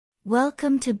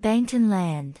Welcome to Bankton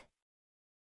Land.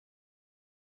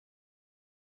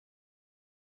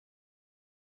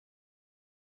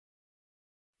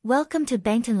 Welcome to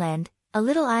Bankton Land, a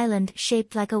little island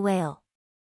shaped like a whale.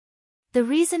 The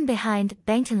reason behind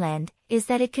Bankton Land is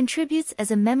that it contributes as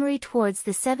a memory towards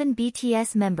the 7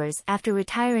 BTS members after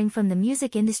retiring from the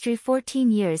music industry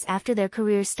 14 years after their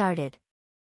careers started.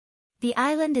 The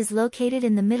island is located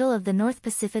in the middle of the North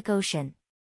Pacific Ocean.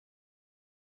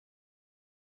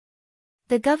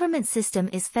 The government system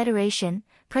is federation,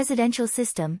 presidential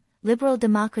system, liberal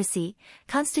democracy,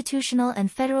 constitutional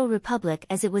and federal republic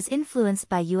as it was influenced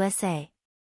by USA.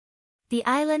 The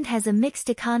island has a mixed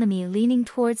economy leaning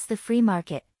towards the free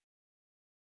market.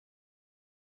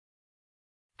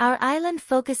 Our island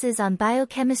focuses on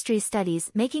biochemistry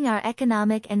studies, making our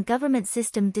economic and government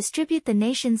system distribute the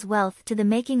nation's wealth to the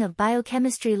making of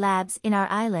biochemistry labs in our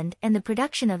island and the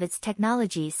production of its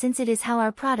technology, since it is how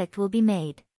our product will be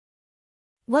made.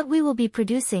 What we will be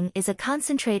producing is a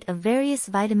concentrate of various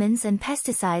vitamins and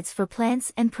pesticides for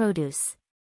plants and produce.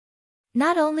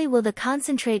 Not only will the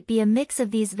concentrate be a mix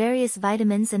of these various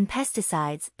vitamins and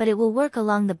pesticides, but it will work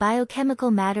along the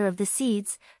biochemical matter of the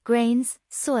seeds, grains,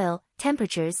 soil,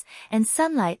 temperatures, and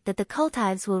sunlight that the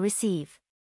cultives will receive,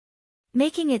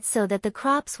 making it so that the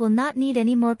crops will not need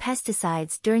any more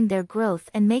pesticides during their growth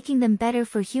and making them better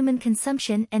for human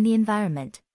consumption and the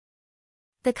environment.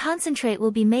 The concentrate will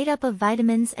be made up of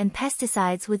vitamins and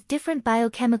pesticides with different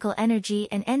biochemical energy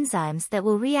and enzymes that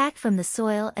will react from the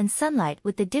soil and sunlight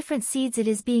with the different seeds it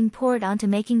is being poured onto,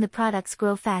 making the products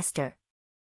grow faster.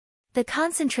 The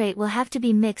concentrate will have to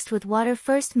be mixed with water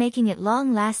first, making it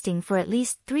long-lasting for at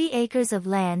least 3 acres of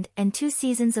land and 2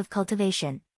 seasons of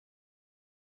cultivation.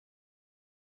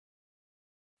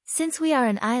 Since we are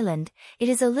an island, it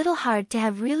is a little hard to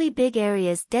have really big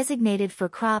areas designated for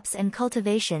crops and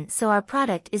cultivation, so our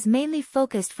product is mainly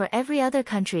focused for every other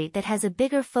country that has a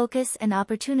bigger focus and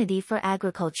opportunity for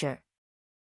agriculture.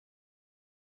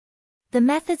 The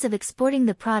methods of exporting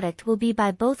the product will be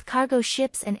by both cargo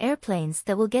ships and airplanes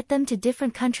that will get them to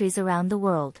different countries around the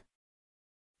world.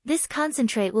 This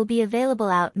concentrate will be available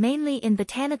out mainly in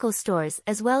botanical stores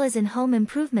as well as in home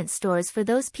improvement stores for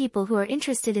those people who are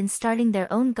interested in starting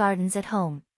their own gardens at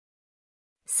home.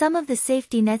 Some of the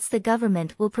safety nets the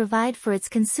government will provide for its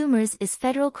consumers is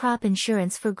federal crop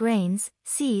insurance for grains,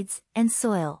 seeds, and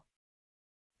soil.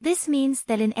 This means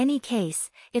that in any case,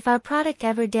 if our product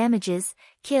ever damages,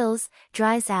 kills,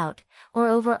 dries out, or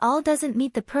overall doesn't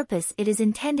meet the purpose it is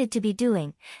intended to be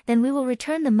doing, then we will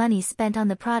return the money spent on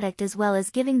the product as well as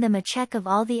giving them a check of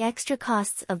all the extra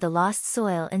costs of the lost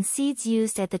soil and seeds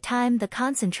used at the time the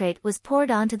concentrate was poured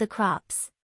onto the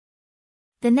crops.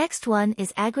 The next one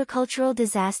is agricultural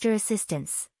disaster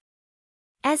assistance.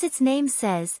 As its name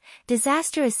says,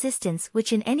 disaster assistance,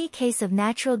 which in any case of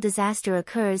natural disaster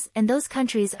occurs and those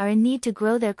countries are in need to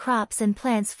grow their crops and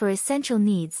plants for essential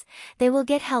needs, they will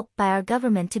get help by our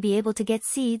government to be able to get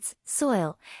seeds,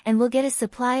 soil, and will get a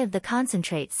supply of the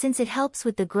concentrate since it helps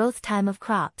with the growth time of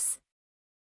crops.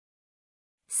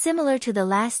 Similar to the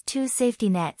last 2 safety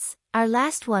nets, our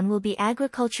last one will be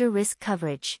agriculture risk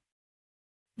coverage.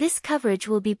 This coverage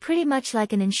will be pretty much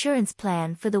like an insurance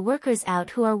plan for the workers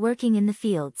out who are working in the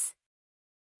fields.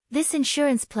 This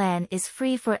insurance plan is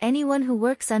free for anyone who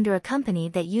works under a company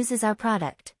that uses our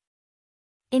product.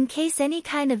 In case any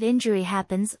kind of injury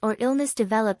happens or illness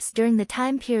develops during the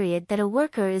time period that a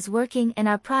worker is working and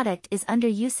our product is under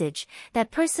usage,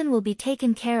 that person will be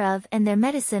taken care of and their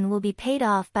medicine will be paid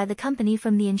off by the company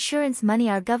from the insurance money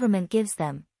our government gives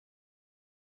them.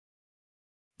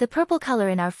 The purple color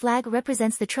in our flag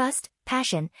represents the trust,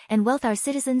 passion, and wealth our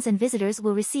citizens and visitors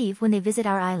will receive when they visit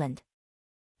our island.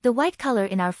 The white color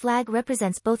in our flag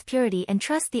represents both purity and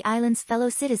trust the island's fellow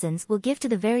citizens will give to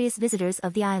the various visitors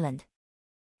of the island.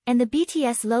 And the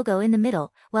BTS logo in the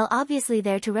middle, well, obviously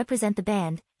there to represent the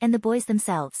band, and the boys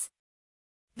themselves.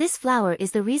 This flower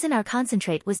is the reason our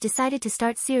concentrate was decided to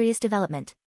start serious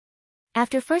development.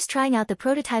 After first trying out the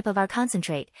prototype of our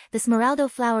concentrate, the Smeraldo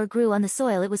flower grew on the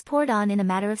soil it was poured on in a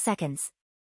matter of seconds.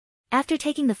 After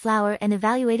taking the flower and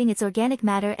evaluating its organic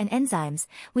matter and enzymes,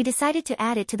 we decided to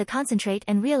add it to the concentrate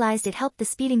and realized it helped the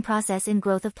speeding process in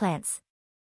growth of plants.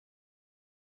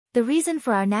 The reason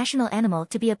for our national animal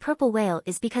to be a purple whale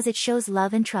is because it shows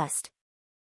love and trust.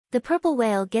 The purple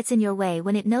whale gets in your way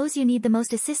when it knows you need the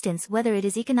most assistance, whether it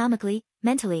is economically,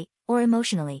 mentally, or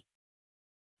emotionally.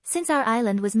 Since our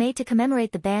island was made to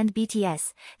commemorate the band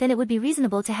BTS, then it would be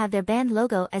reasonable to have their band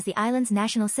logo as the island's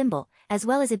national symbol, as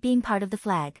well as it being part of the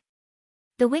flag.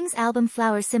 The Wings album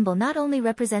flower symbol not only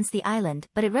represents the island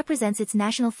but it represents its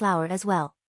national flower as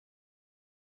well.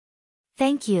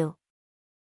 Thank you.